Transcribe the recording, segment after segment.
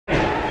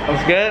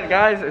What's good,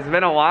 guys? It's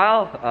been a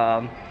while.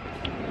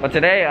 But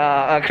today,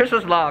 a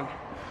Christmas vlog.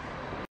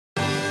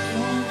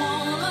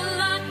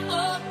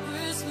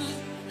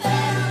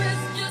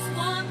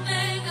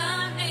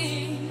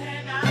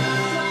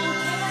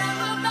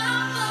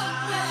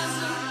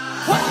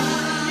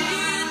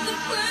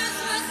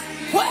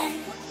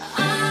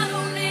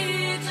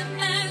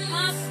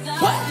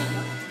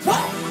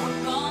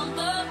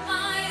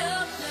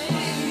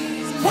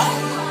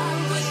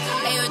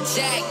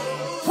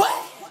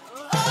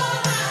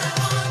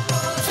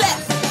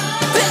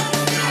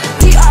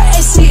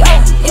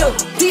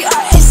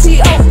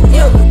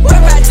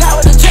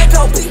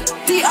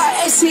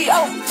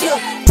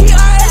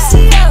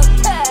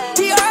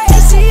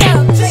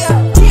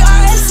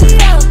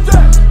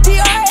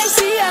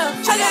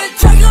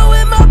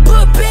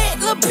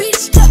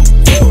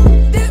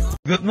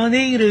 Good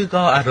morning ឬ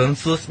ក៏អរុន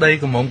សួស្ដី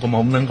កំ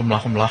មុំនឹងកំ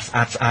ឡោះស្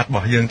អាតរប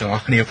ស់យើងទាំងអ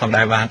ស់គ្នាផង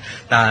ដែរបាទ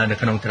តើនៅ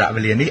ក្នុងត្រ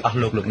វេលានេះអស់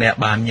លោកអ្នក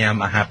បានញ៉ាំ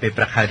អាហារពេល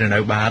ព្រឹកហើយឬនៅ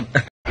បាទ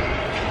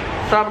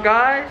What's up,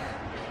 guys?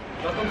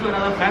 Welcome to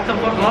another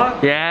PHANTOMFORTE vlog.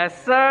 Yes,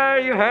 sir.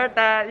 You heard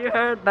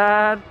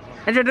that.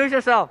 Introduce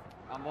yourself.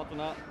 I'm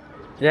vattanak.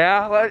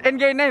 Yeah. Well,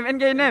 in-game name.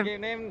 Game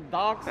name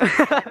dogs.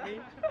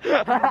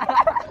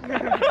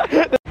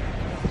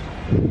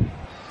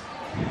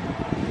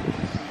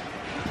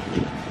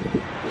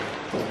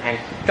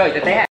 Trời tệ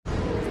té.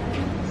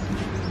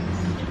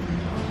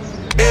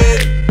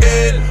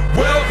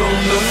 Welcome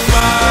to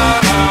my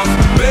house,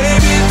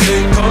 baby.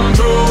 Take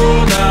control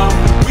now.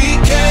 We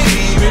can't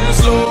even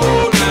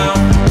slow down.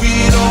 We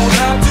don't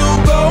have to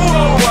go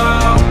a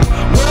while.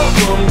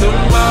 Welcome to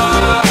my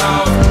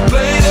house.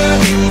 Play the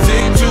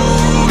music too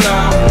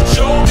loud.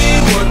 Show me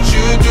what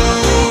you do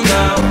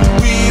now.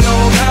 We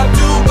don't have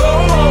to go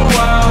a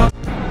while.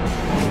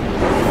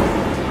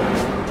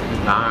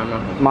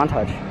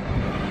 Montage.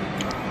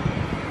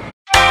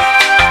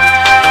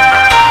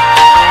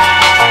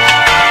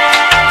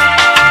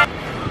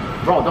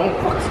 Bro, don't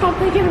fucking stop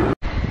thinking.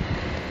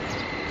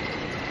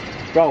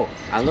 Bro,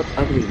 I look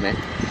ugly, man.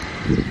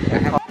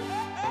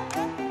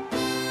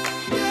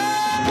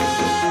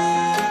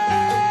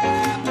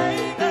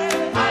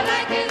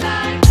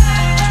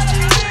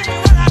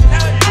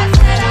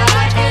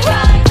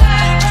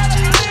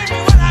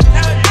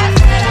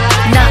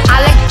 Nah, I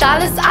like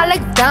dollars, I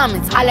like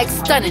diamonds, I like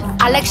stunning,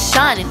 I like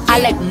shining, I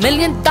like $1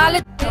 million.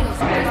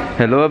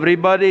 Hello,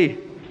 everybody.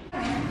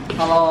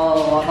 Hello,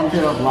 welcome to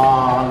the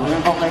vlog. We're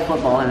gonna go play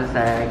football in a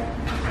sec.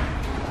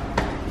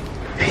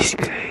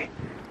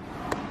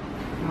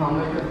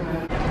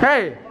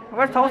 Hey,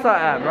 where's Tosa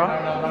at, bro?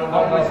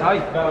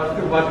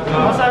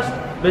 Tosa's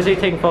busy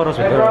taking photos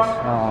with girls.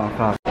 Oh,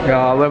 fuck. Yo,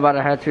 we're about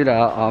to head to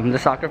the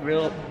soccer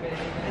field.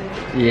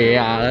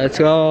 Yeah, let's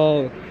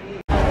go.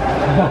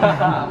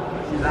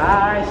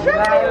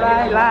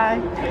 Lie.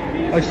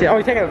 Oh shit, oh,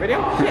 you taking a video?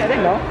 Shit, I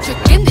didn't know.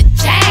 Chicken the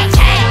chain.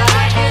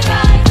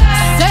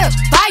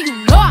 Certified, you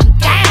know I'm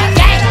gang.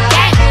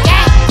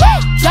 Woo!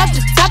 Drop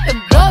the top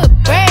and blow the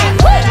brand.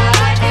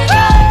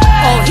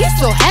 Oh, he's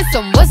so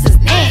handsome, what's his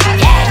name?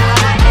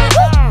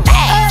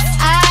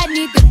 I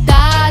need the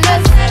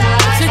dollars.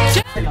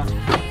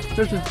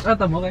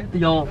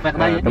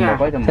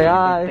 Say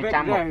hi.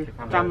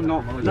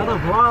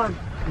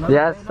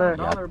 Yes, sir.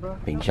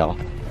 Pink show.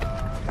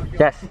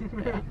 Yes.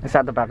 It's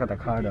at the back of the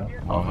car, though.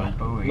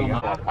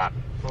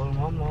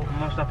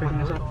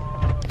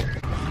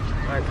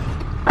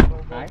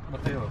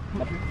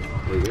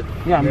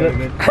 Yeah, I'm good.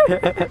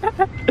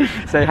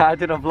 Say hi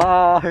to the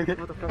vlog.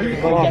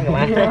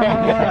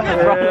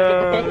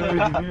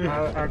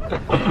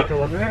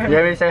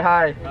 Yemi, say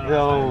hi.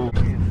 Yo.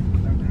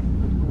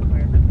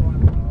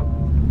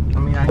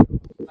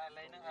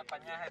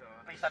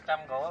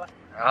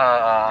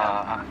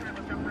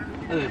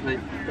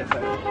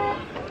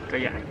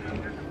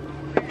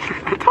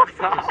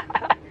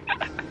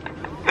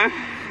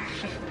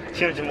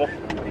 Chill, Jimbo.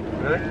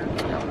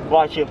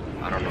 Why chill?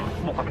 I don't know.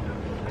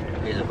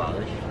 He's about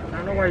it. I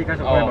don't know why you guys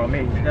are worried about me.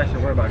 You guys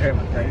should worry about him.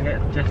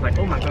 Just like,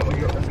 oh my god,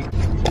 you're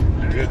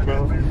Good, bro.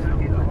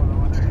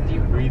 You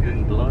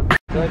breathing blood.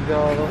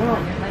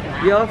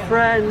 Your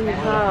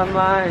friends are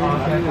mine. I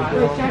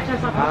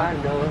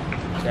know.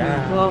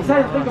 Well,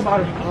 think about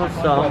it.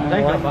 Awesome.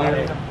 Think about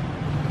it.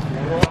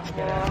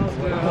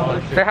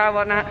 Say hi,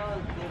 whatnot.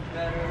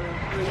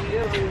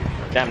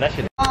 Damn, that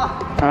shit.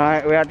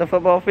 Alright, we're at the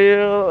football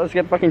field. Let's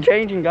get fucking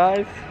changing,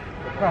 guys.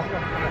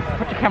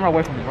 Put your camera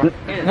away from me, bro.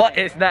 What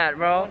is that,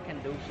 bro?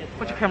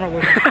 Put your camera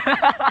away from me.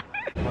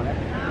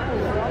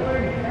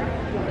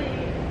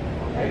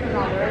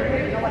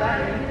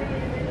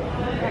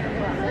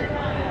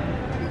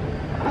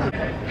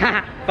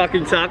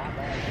 Fucking suck.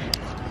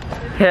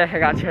 Yeah, I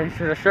got changed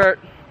to the shirt.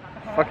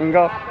 Fucking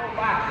go.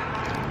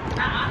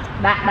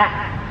 Back.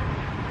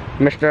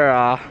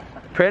 Mr.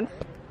 Prince?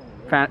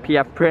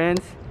 PF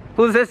Prince.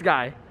 Who's this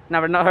guy?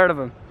 Never not heard of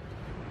him.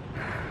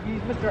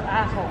 He's Mr.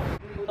 Asshole.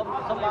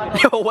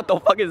 Yo, what the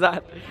fuck is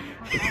that?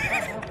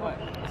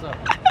 What's up?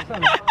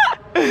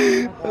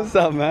 What's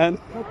up, man?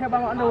 Don't care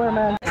about my underwear,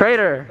 man.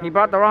 Traitor, he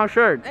brought the wrong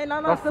shirt. Hey,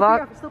 no, the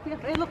fuck? Still PF.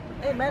 Hey, look.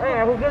 Hey, man.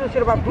 Hey, who gives a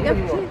shit about poop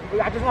anymore?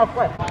 I just want to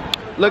play.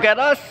 Look at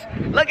us!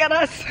 Look at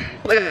us!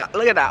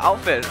 Look at that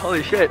outfit!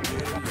 Holy shit!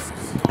 Let's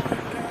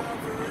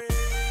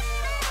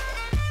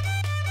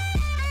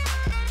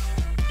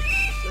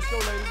go,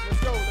 ladies.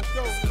 Let's go. Let's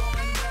go.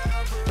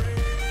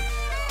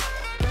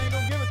 They ain't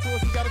gonna give it to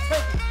us. We gotta take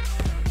it.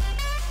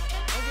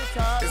 Don't get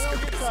tired.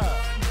 Don't get tired.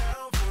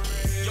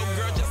 Yo,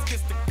 girl, just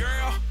kiss the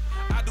girl.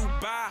 I do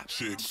buy.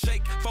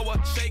 Shake for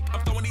a shake.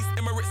 I'm throwing these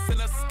Emirates in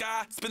the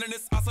sky. Spinning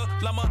this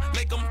Assalamu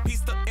alaikum.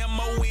 Peace to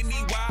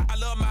M-O-N-E-Y. I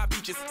love my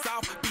beaches.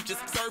 South beaches.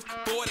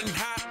 Surfboard and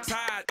high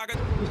tide. I got.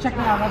 Just check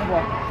me out, another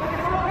boy.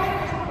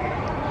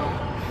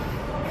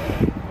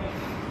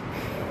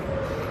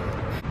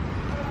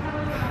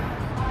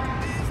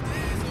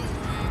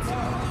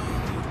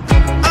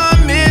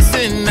 I'm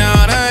missing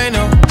out, I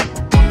know.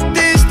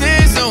 These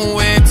days don't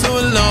wait too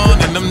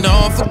long, and I'm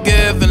not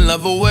forgiving,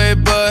 love away,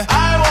 but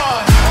I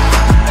want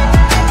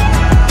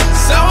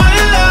someone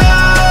to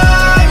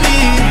love me.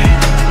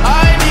 I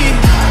need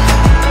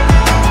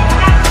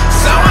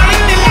someone who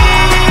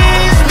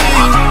needs me,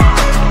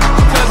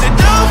 'cause it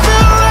don't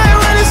feel right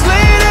when it's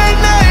late at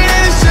night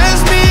and it's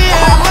just me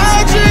and my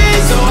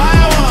dreams. So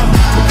I want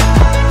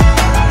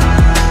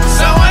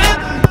someone to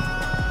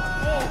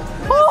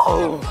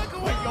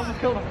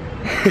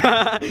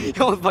You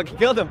almost fucking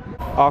killed him.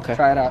 Okay.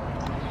 Try it out.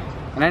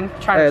 And then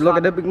try Hey, to look stop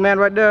at the big man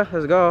right there.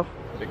 Let's go.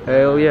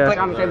 Hell yeah. Click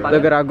on the same button.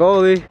 Look at our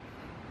goalie.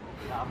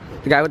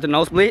 the guy with the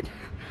nosebleed.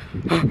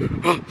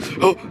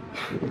 Look,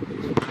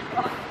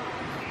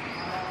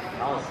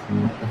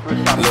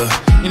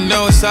 you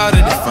know it's hard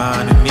to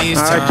define in these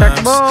Alright, check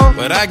the ball. times,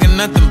 but I got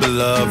nothing but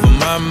love on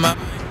my mind.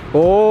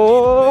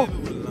 Oh!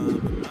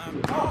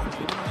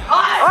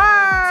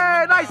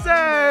 Hey, nice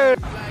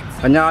save!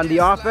 And now on the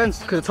offense,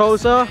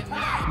 Tosa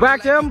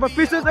back to him, but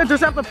pisith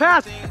intercept the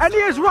pass, and he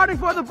is running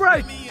for the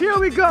break. Here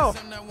we go.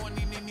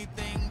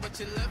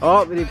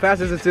 Oh, he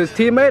passes it to his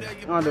teammate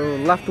on the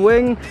left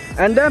wing,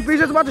 and then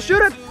pisith is about to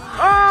shoot it.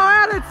 Oh,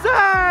 and it's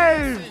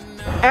saved!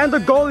 And the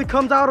goalie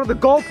comes out of the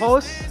goal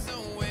post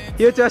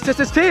here to assist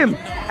his team.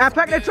 And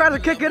Pekne tries to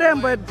kick it in,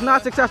 but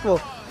not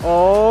successful.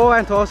 Oh,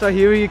 and Tosa,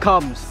 here he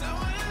comes.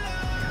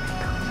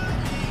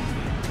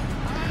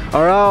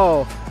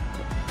 Alright,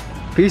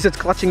 pisith's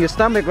clutching his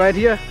stomach right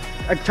here,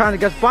 trying to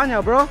get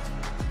panha, bro.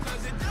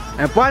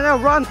 And panha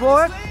runs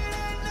for it.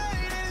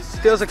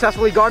 Still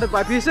successfully guarded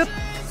by pisith.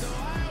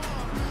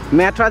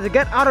 Man tries to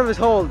get out of his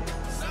hold.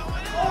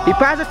 He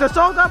passes to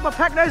Sosa, but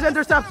Pekne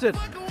intercepts it.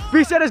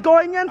 Pisith is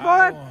going in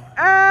for it,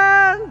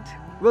 and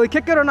will he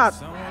kick it or not?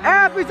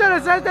 And pisith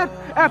assists it,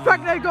 and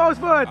Pekne goes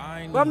for it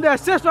from the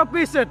assist from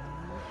pisith.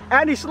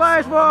 And he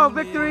slides for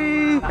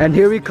victory. And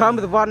here we come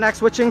with Vattanak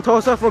switching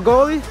Tosa for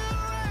goalie.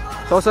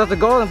 Tosa has the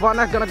goal, and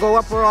Vattanak's gonna go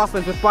up for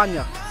offense with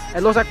panha.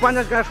 It looks like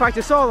Panha's gonna try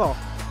to solo.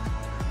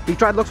 He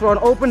looks for an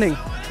opening.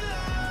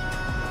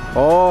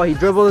 Oh, he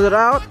dribbles it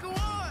out.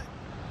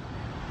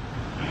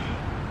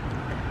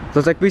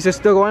 Looks like pisith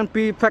still going.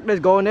 Pekne's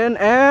going in,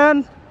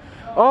 and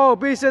oh,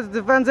 pisith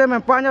defends him,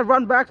 and panha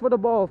run back for the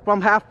ball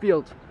from half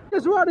field.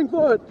 He's running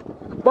for it,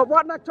 but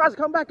Vattanak tries to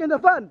come back in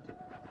defend.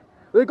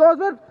 He goes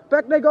with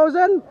Pekne goes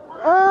in.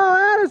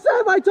 Oh, and it's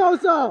saved by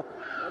Tosa.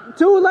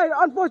 Too late,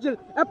 unfortunate.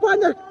 And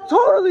panha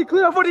totally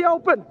clear for the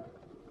open.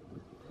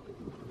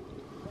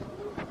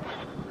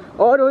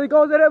 Oh, no, he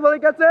goes in, will he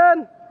gets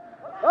in?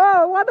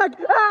 Oh, Vattanak,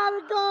 and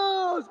it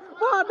goes!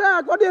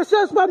 Vattanak for the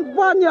assist from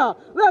panha.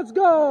 Let's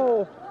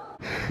go!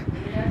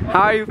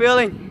 How are you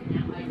feeling?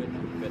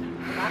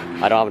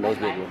 I don't have a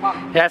nosebleed.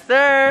 Yes,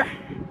 sir.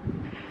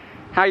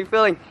 How are you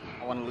feeling?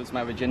 I want to lose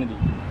my virginity.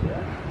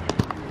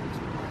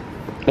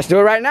 Let's do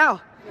it right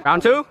now.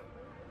 Round two?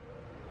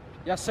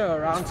 Yes, sir.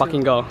 Round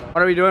Fucking go.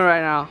 What are we doing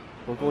right now?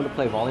 We're going to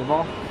play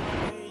volleyball.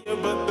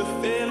 But the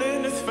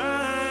feeling is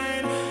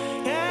fine.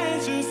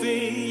 Can't you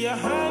see? You're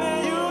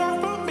hurting, you are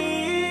for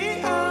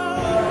me.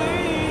 Oh, we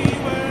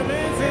were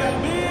meant to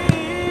be.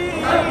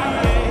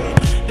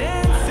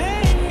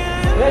 Dancing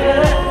and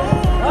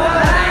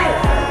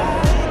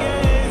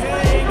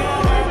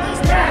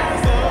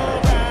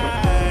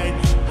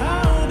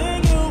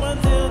holding you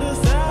until the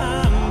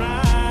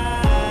sunrise,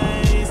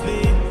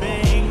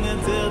 sleeping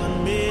until the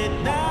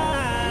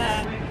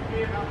midnight.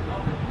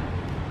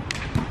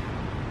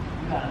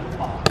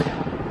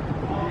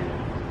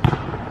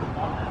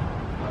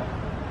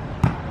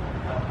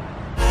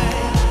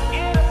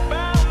 Get up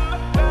on the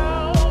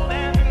floor,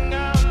 dancing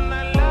all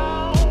night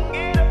long.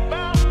 Get up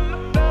on the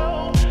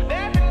floor,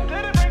 dancing to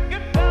the break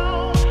of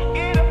dawn.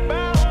 Get up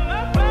on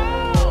the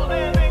floor,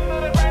 dancing to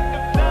the break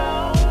of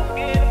dawn.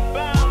 Get up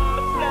on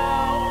the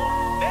floor,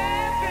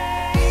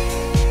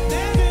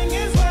 dancing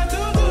is what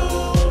to do.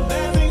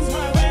 Dancing's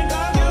what I think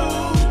of you.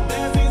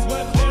 Dancing's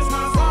what clears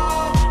my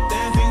soul.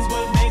 Dancing's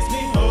what makes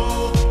me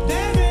whole.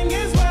 Dancing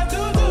is what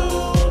to do.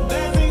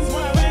 Dancing's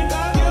what I think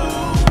of you.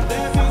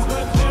 Dancing's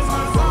what clears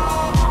my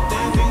soul.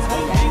 Dancing's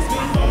what makes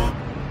me whole.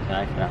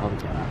 Can I hold it?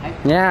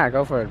 Yeah,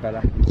 go for it,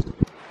 fella.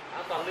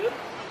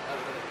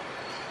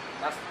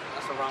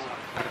 That's the wrong one.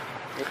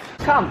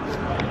 Come.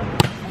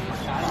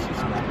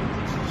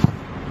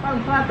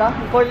 Không phát đó,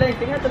 coi lên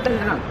tiếng hết tên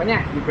nào cả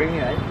nhà. You bring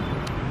it.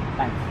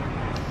 Thanks.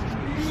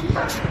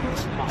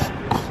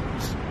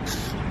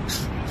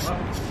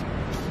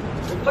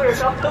 Play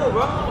yourself too,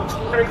 bro.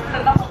 You're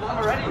set up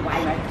already.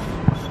 Why, man?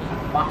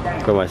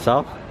 For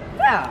myself?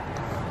 Yeah.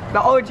 The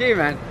OG,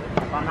 man.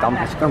 Dumb,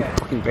 it's gonna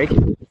fucking break it.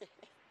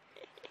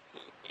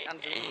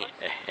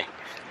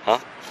 Huh?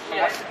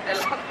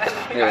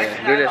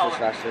 Yeah, do this as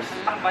fast as.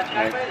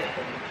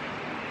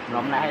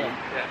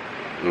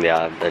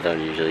 Yeah, they don't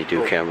usually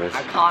do cameras.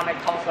 Iconic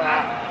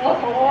tosa.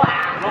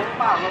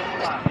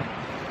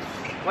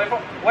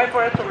 Wait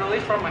for it to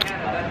release from my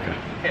hand and then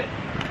hit.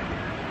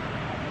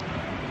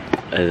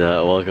 And,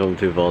 welcome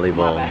to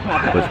volleyball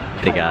with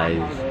the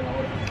guys.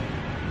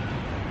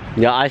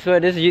 Yeah, I swear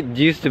this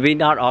used to be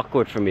not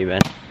awkward for me,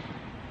 man.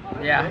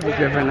 Yeah, it's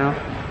different now.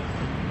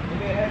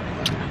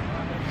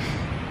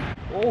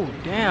 Oh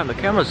damn, the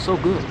camera's so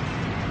good.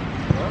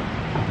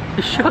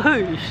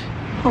 Shush.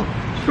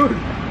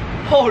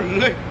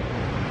 Holy.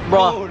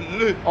 Bro.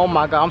 Holy. Oh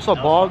my god, I'm so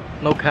bald.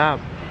 No cap.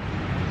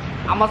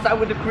 I'm outside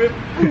with the crib.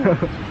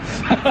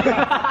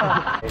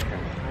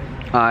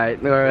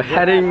 Alright, we're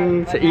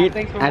heading to eat.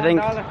 I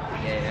think.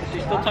 She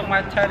still took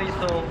my teddy,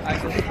 so I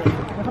can.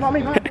 Come on,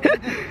 me, man.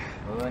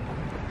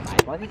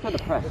 Why is he so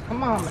depressed?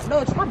 Come on, man.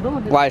 No, stop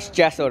doing this. Why is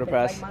Jess so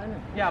depressed?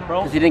 Yeah,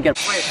 bro. Because he didn't get.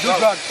 Wait, do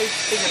drugs.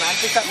 Take an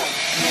ice. Take that one.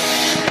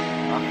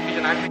 Take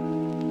an ice.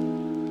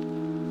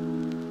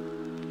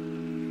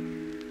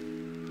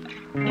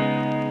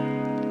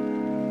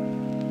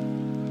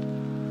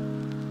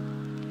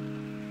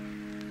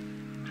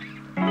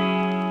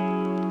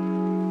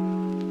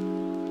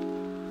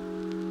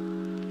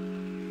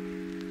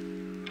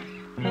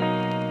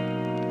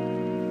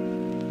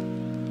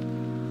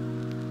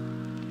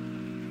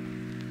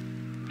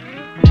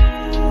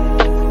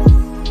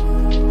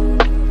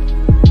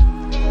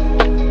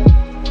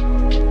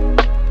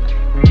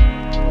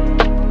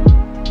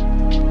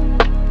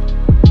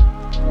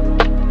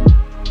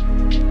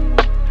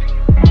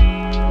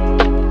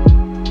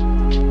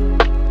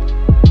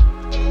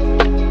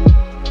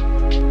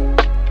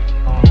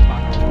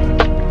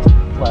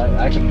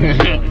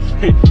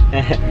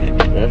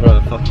 That's why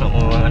the fuck don't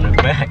want to run it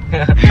back.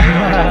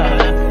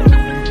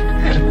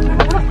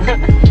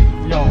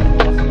 Yo,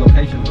 what's the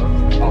location, bro?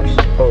 Oh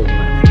shit. Oh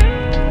man.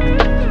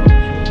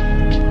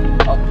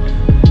 Oh.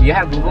 You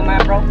have Google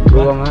Map, bro?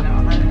 Google Map.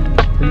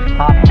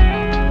 Pop.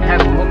 You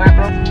have Google Map,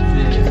 bro?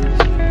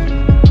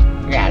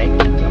 Gà đi.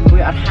 Quý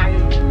ở hai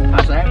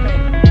ở sáng đây.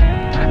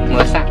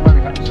 Mở sáng mà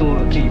gặp xua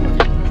kỳ mà.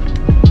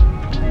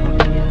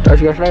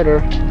 Catch you guys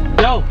later.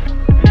 Yo.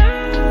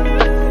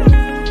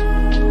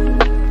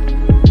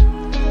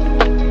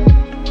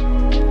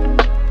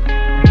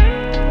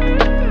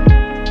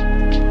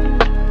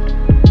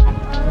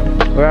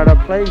 We're at a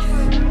place.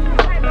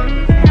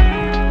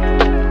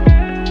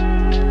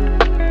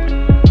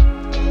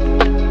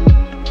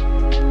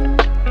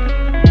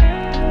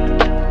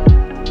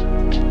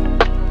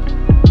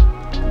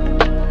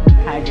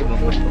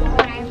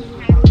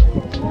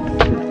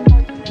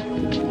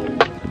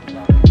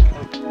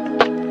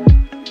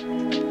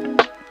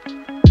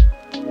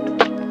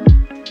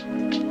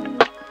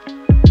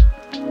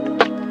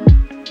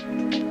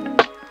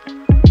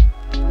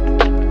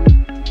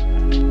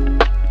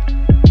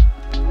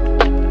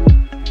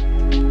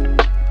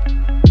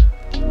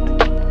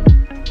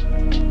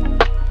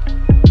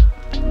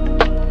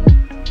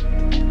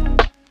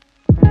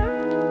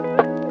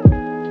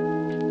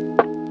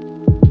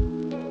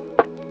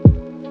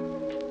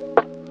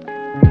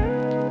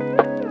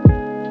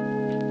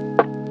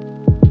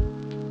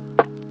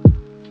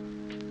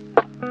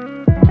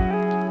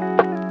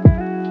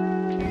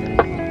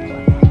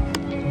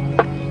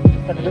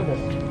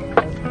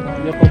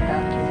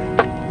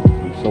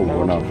 So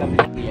worn out from me.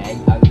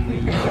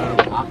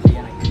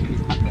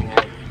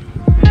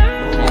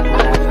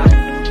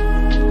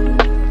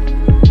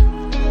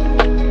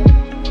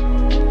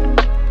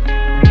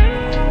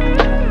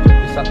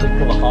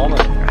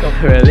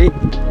 Really?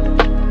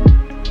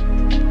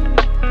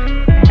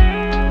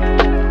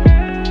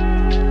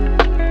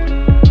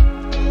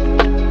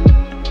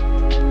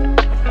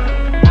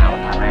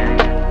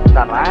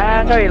 Tạt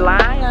lá cho lá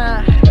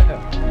nha.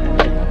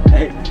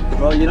 Hey,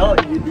 bro, you know,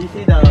 you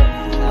see the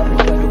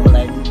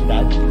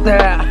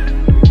Yeah.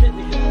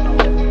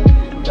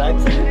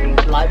 that's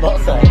live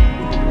outside.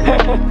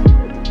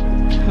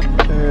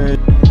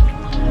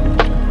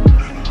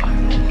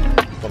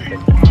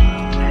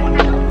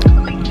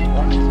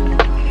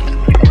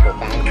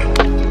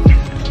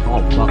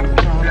 Oh fuck.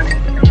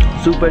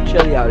 Super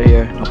chilly out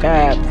here.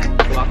 Okay.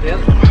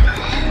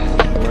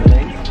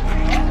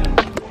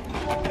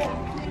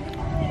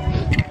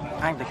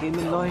 Anh phải kia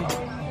mình thôi.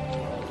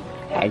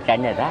 Hãy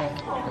tránh này ra.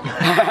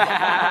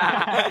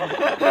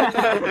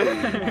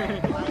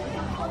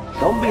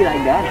 Don't be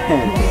like that.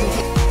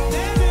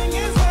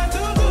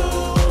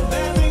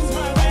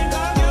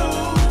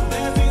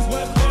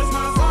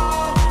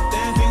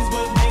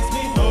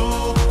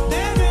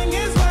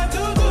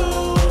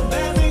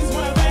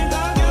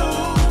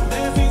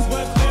 There are things what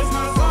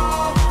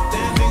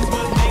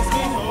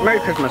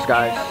Merry Christmas,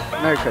 guys.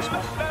 Merry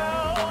Christmas.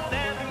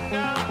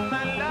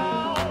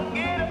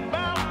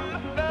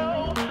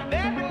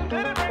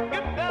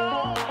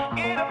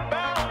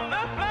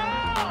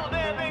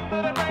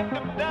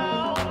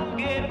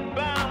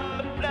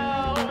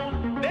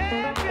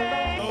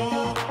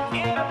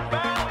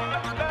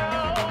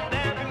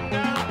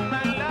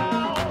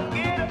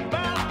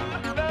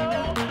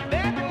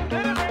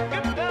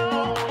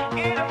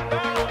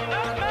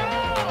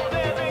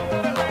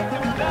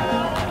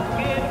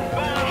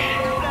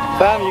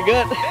 Fam, you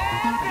good?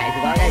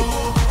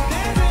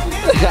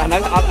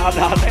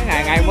 Nó thấy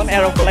ngày muốn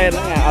aeroplane đó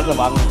nghe, anh sẽ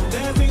bận.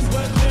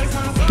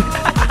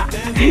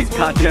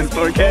 Content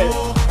 4K.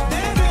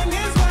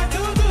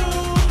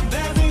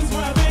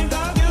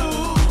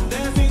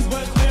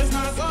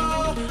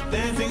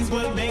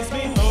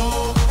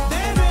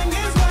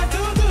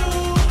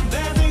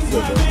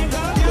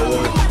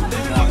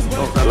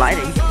 The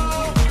lighting.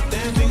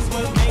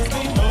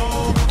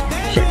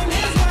 Shit.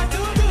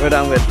 We're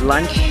done with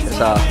lunch,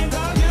 so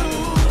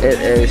it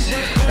is,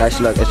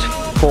 guys, look, it's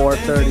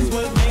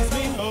 4:30.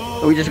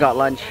 We just got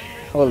lunch.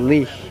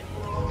 Holy.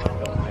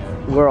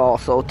 We're all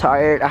so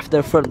tired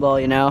after football,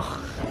 you know.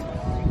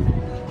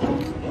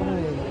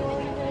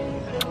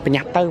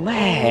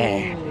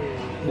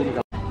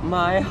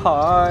 My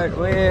heart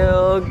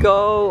will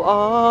go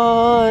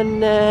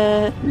on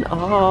and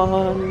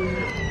on.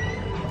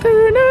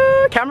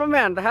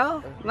 Cameraman, the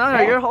hell? No,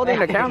 you're holding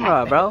the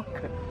camera, bro.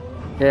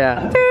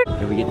 Yeah.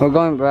 We're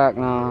going back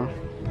now.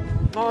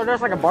 Oh,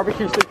 there's like a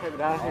barbecue stick over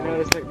there. You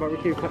know, it's like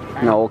barbecue.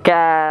 No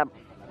cap.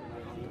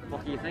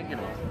 What are you thinking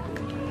of?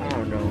 I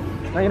don't know.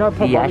 No, you know,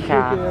 put Yeah, barbecue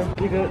yeah. here.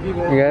 You good? You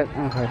good? You good?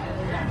 Okay.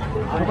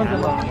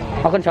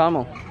 How can chọn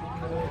không?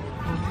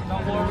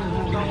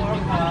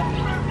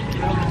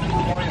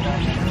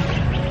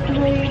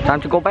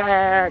 Time to go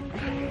back.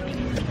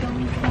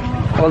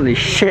 Holy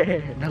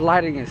shit, the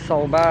lighting is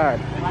so bad.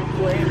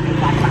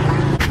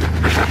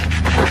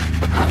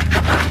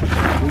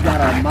 We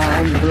got our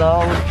mind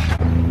blown.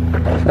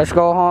 Let's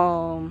go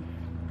home.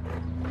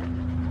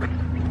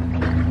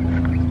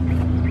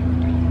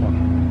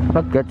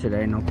 Look good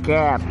today, no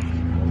cap.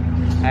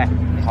 Hey,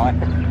 hỏi.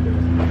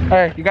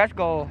 Hey, you guys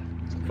go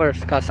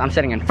first, cause I'm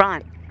sitting in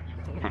front.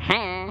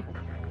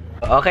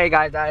 Okay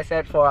guys, that's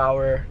it for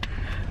our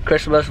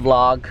Christmas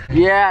vlog.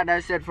 Yeah,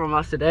 that's it from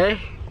us today.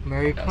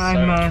 Merry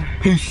Christmas.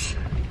 Peace.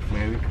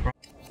 Merry Christmas.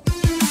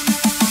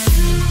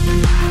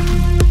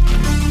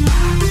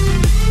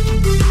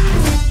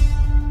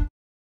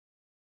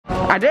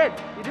 I did.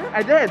 You did?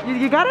 I did.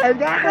 You got it? I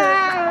got it.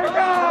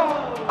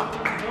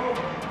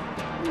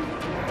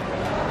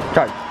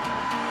 Sorry.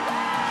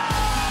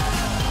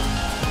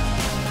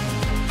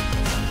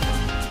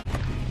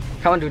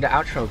 Come on, do the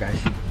outro, guys.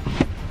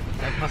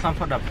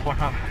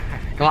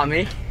 Come on,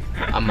 me.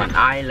 I'm an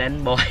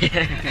island boy.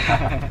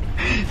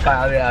 Try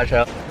out the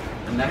outro.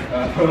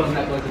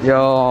 Yo,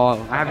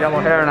 I have yellow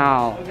hair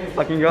now.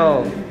 Fucking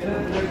go.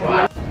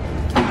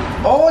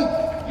 Oh,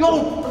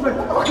 yo!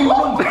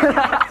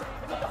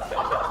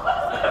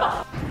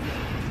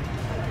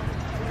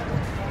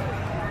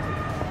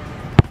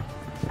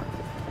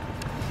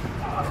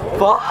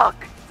 Fuck.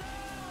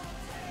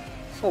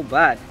 So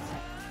bad.